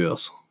paying their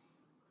bills.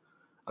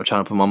 I'm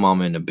trying to put my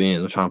mom in the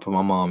Benz. I'm trying to put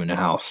my mom in the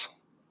house.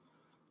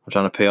 I'm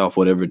trying to pay off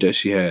whatever debt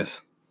she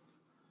has.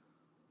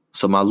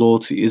 So my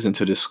loyalty isn't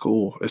to this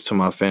school. It's to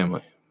my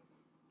family.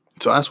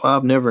 So that's why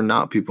I've never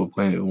knocked people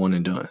playing one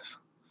and dones.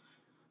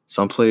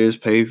 Some players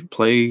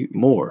play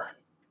more.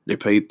 They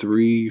play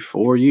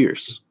 3-4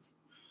 years.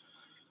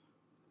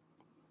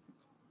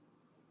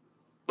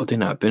 But they're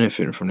not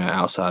benefiting from that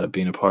outside of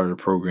being a part of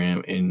the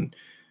program and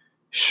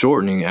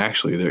shortening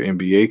actually their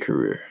NBA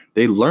career.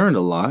 They learned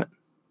a lot.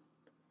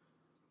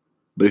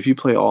 But if you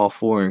play all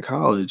 4 in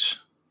college,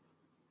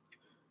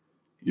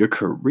 your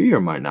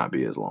career might not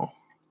be as long.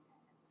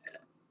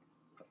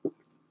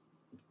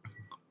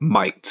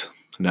 Might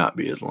not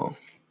be as long.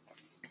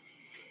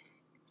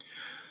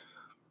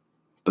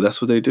 But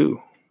that's what they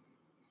do.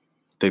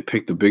 They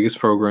pick the biggest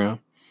program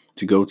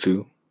to go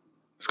to.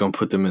 It's going to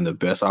put them in the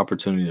best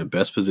opportunity, the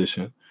best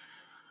position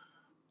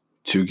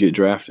to get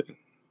drafted.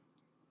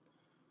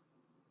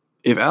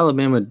 If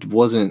Alabama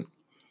wasn't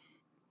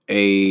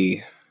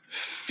a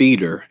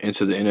feeder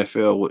into the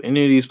NFL, would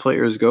any of these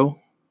players go?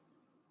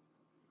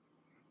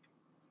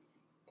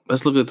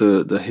 Let's look at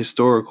the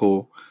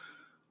historical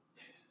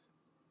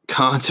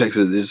context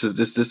of this.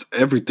 Just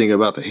everything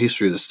about the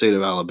history of the state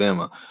of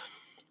Alabama.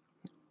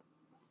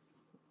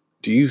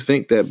 Do you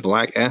think that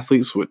black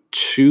athletes would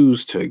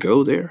choose to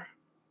go there?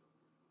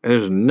 And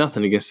there's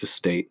nothing against the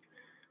state,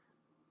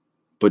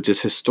 but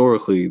just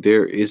historically,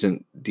 there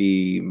isn't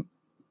the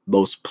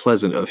most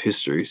pleasant of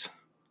histories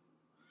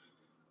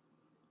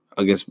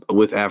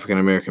with African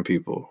American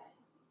people.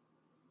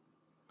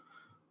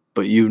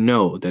 But you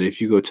know that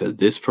if you go to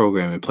this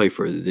program and play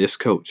for this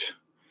coach,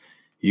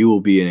 you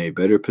will be in a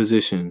better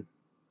position.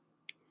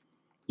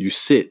 You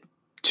sit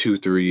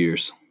 2-3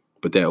 years,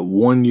 but that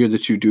 1 year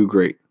that you do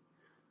great,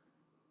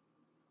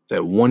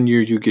 that 1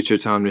 year you get your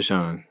time to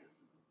shine,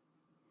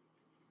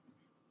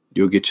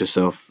 you'll get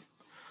yourself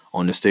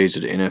on the stage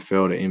of the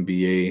NFL, the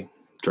NBA,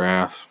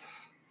 draft.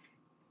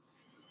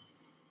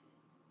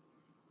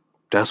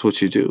 That's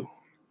what you do.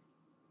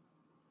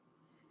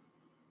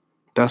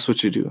 That's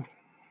what you do.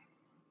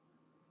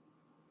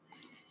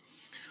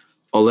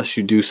 Unless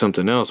you do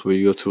something else where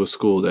you go to a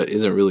school that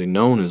isn't really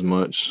known as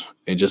much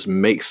and just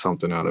make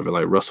something out of it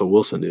like Russell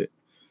Wilson did.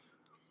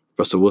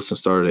 Russell Wilson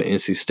started at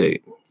NC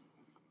State.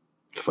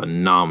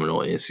 Phenomenal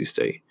NC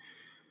State.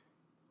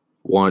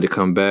 Wanted to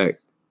come back.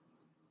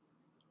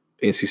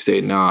 NC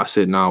State, I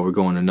said, we're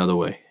going another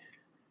way.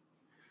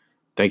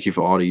 Thank you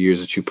for all the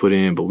years that you put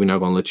in, but we're not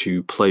going to let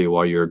you play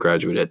while you're a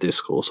graduate at this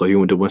school. So he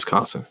went to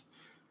Wisconsin.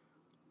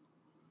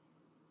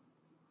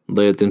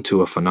 Led them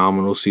to a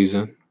phenomenal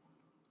season.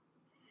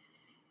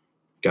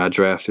 got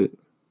drafted,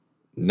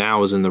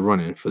 now is in the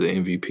running for the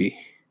MVP.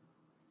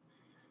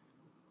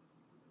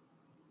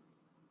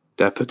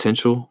 That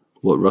potential,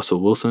 what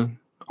Russell Wilson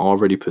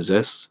already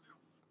possessed,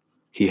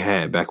 he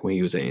had back when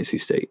he was at NC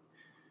State.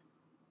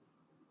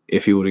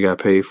 If he would have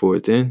got paid for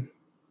it then,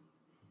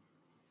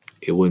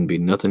 it wouldn't be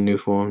nothing new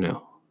for him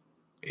now.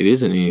 It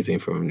isn't anything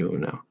for him new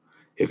now.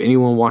 If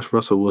anyone watched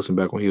Russell Wilson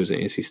back when he was at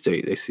NC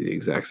State, they see the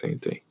exact same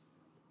thing.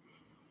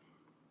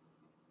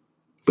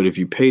 But if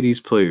you pay these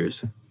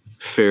players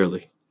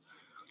fairly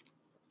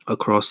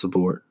across the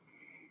board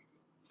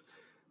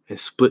and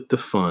split the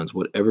funds,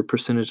 whatever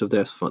percentage of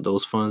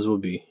those funds will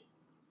be,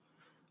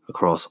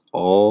 across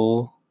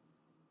all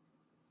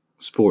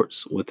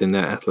sports within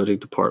that athletic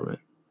department,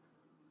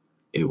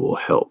 it will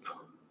help.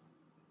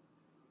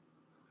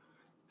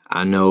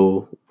 I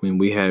know when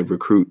we had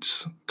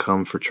recruits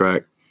come for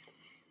track,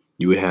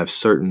 you would have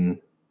certain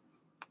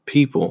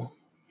people,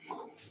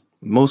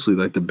 mostly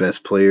like the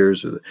best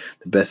players or the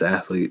best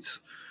athletes,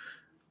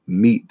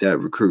 meet that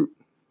recruit.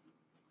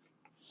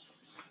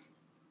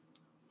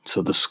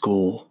 So the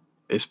school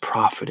is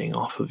profiting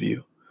off of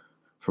you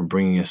from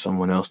bringing in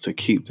someone else to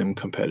keep them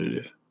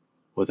competitive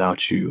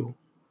without you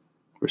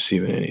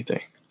receiving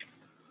anything.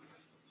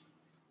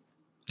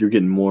 You're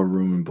getting more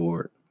room and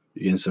board.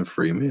 You're getting some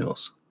free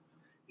meals.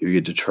 You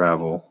get to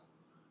travel.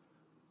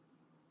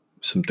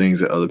 Some things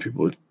that other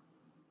people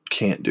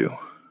can't do.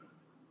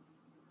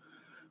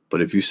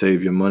 But if you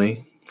save your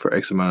money for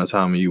X amount of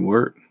time and you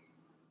work,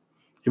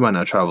 you might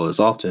not travel as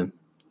often,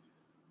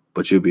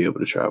 but you'll be able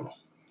to travel.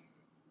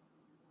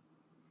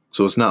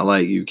 So it's not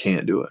like you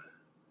can't do it.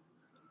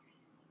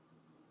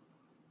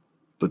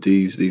 But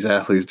these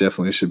athletes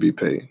definitely should be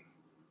paid.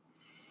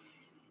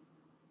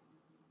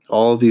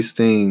 All of these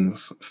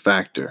things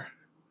factor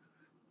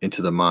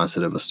into the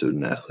mindset of a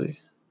student athlete,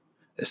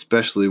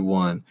 especially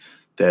one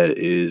that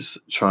is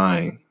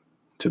trying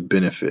to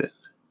benefit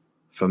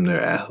from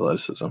their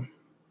athleticism.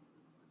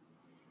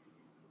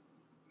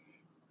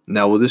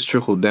 Now, will this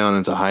trickle down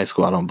into high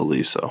school? I don't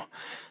believe so.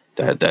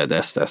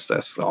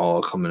 That's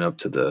all coming up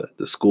to the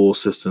school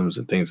systems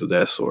and things of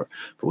that sort.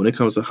 But when it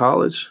comes to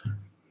college,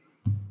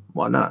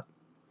 why not?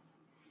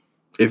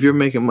 If you're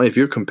making money, if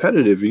you're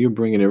competitive and you're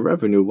bringing in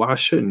revenue, why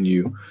shouldn't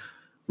you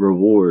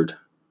reward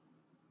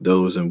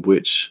those in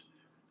which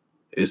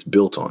it's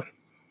built on?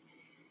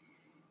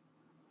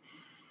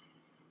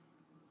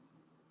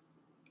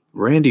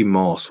 Randy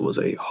Moss was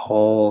a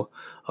Hall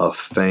of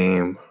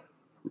Fame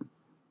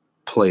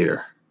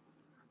player.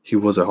 He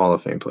was a Hall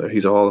of Fame player.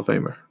 He's a Hall of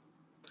Famer.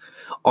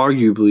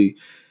 Arguably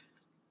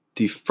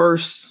the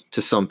first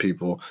to some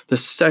people, the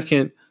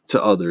second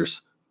to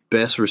others,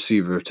 best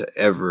receiver to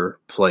ever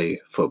play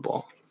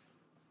football.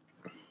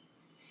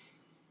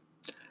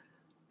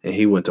 And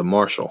he went to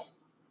Marshall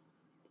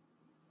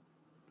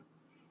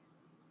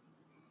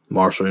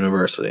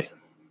University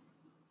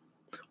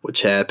with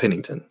Chad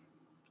Pennington.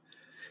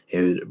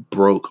 It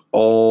broke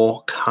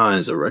all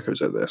kinds of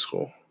records at that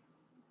school.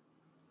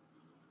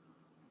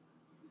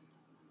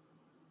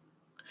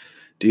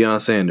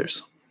 Deion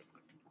Sanders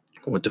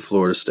went to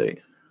Florida State.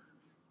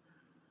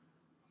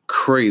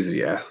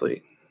 Crazy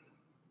athlete.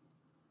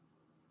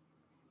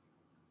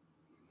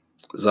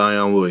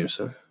 Zion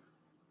Williamson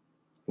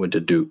went to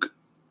Duke.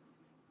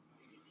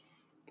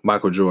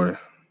 Michael Jordan,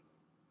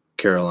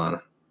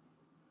 Carolina.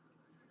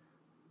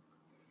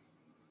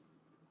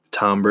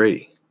 Tom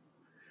Brady,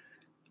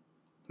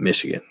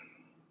 Michigan.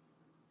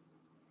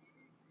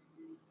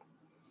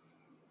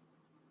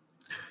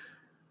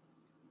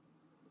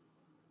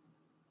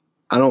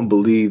 I don't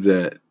believe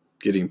that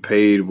getting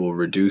paid will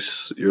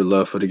reduce your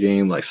love for the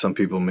game like some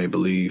people may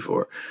believe,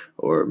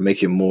 or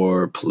make it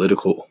more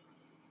political,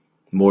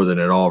 more than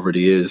it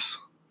already is.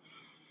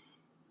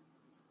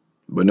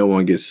 But no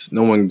one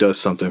does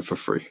something for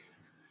free.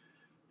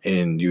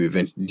 And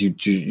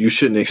you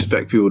shouldn't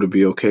expect people to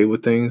be okay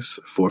with things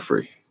for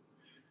free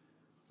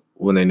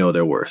when they know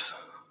their worth.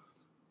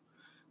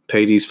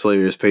 Pay these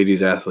players, pay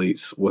these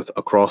athletes with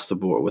across the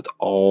board with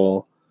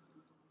all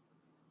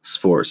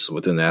sports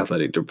within the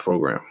athletic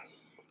program.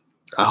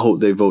 I hope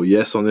they vote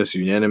yes on this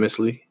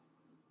unanimously.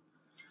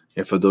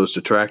 And for those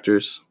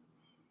detractors,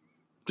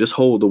 just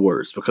hold the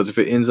words, because if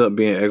it ends up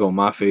being egg on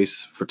my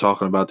face for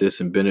talking about this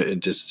and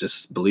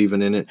just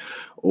believing in it,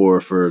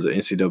 or for the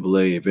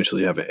NCAA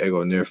eventually have an egg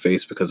on their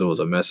face because it was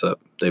a mess up,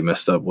 they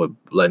messed up with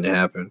letting it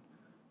happen,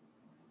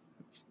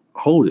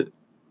 hold it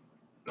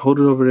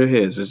over their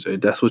heads.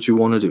 That's what you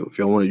want to do. If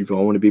y'all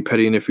want to be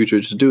petty in the future,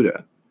 just do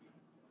that.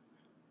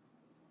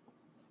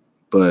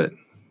 But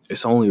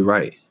it's only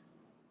right.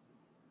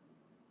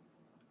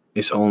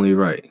 It's only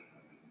right.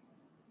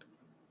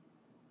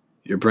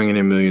 You're bringing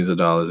in millions of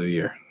dollars a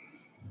year.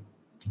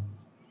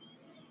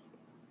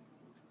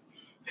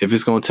 If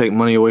it's going to take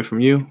money away from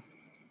you,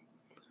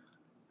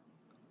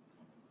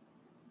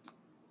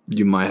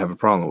 you might have a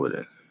problem with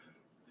it.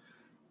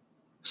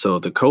 So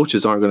if the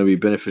coaches aren't going to be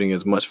benefiting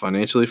as much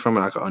financially from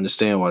it, I can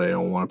understand why they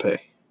don't want to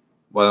pay.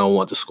 Why they don't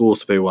want the schools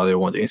to pay, why they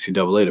want the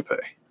NCAA to pay.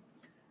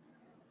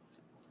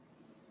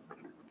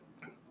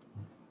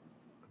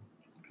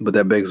 But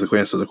that begs to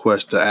ask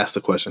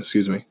the question,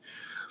 excuse me.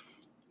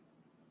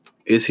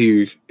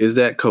 Is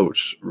that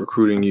coach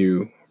recruiting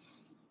you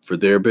for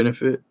their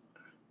benefit,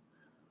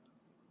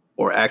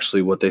 or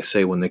actually what they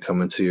say when they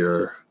come into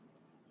your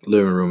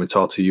living room and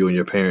talk to you and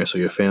your parents or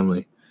your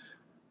family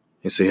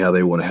and say how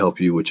they want to help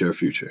you with your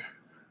future?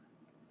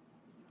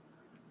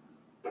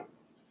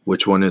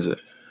 Which one is it?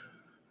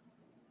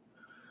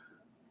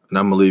 And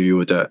I'm going to leave you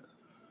with that.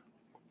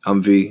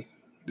 I'm V.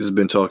 This has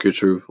been Talk Your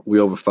Truth. We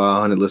over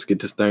 500. Let's get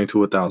this thing to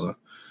 1,000.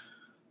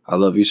 I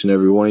love each and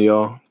every one of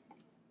y'all.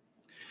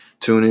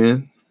 Tune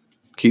in.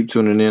 Keep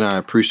tuning in. I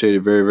appreciate it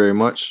very, very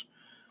much.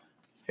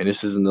 And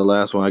this isn't the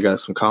last one. I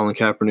got some Colin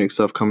Kaepernick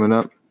stuff coming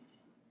up.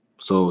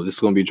 So this is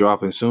going to be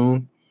dropping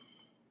soon.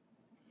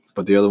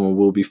 But the other one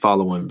will be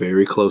following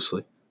very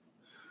closely.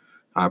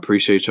 I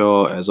appreciate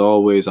y'all. As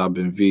always, I've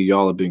been V.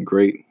 Y'all have been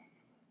great.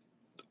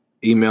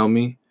 Email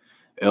me,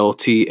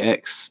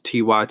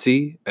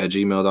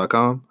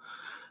 ltxtyt@gmail.com.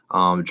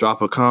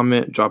 Drop a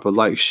comment, drop a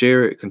like,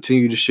 share it,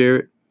 continue to share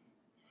it.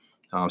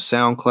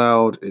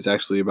 SoundCloud is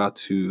actually about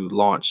to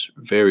launch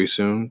very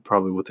soon,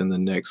 probably within the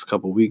next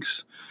couple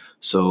weeks.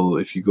 So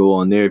if you go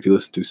on there, if you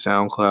listen to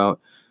SoundCloud,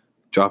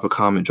 drop a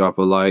comment, drop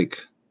a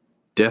like.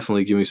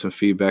 Definitely give me some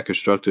feedback,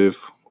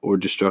 constructive or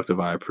destructive.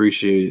 I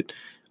appreciate it.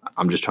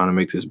 I'm just trying to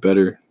make this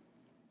better.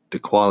 The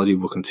quality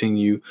will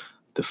continue.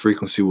 The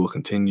frequency will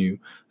continue.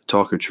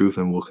 Talk Your Truth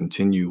and will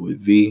continue with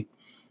V.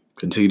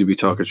 Continue to be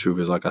Talk Your Truth.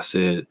 Is like I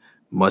said,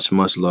 much,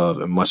 much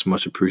love and much,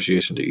 much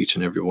appreciation to each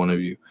and every one of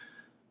you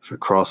for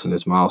crossing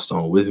this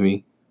milestone with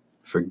me,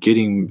 for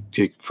getting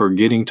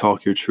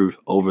Talk Your Truth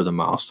over the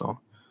milestone.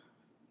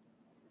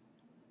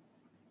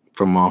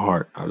 From my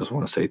heart, I just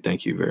want to say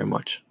thank you very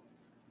much.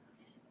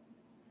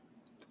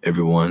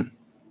 Everyone,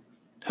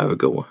 have a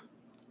good one.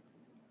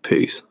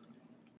 Peace.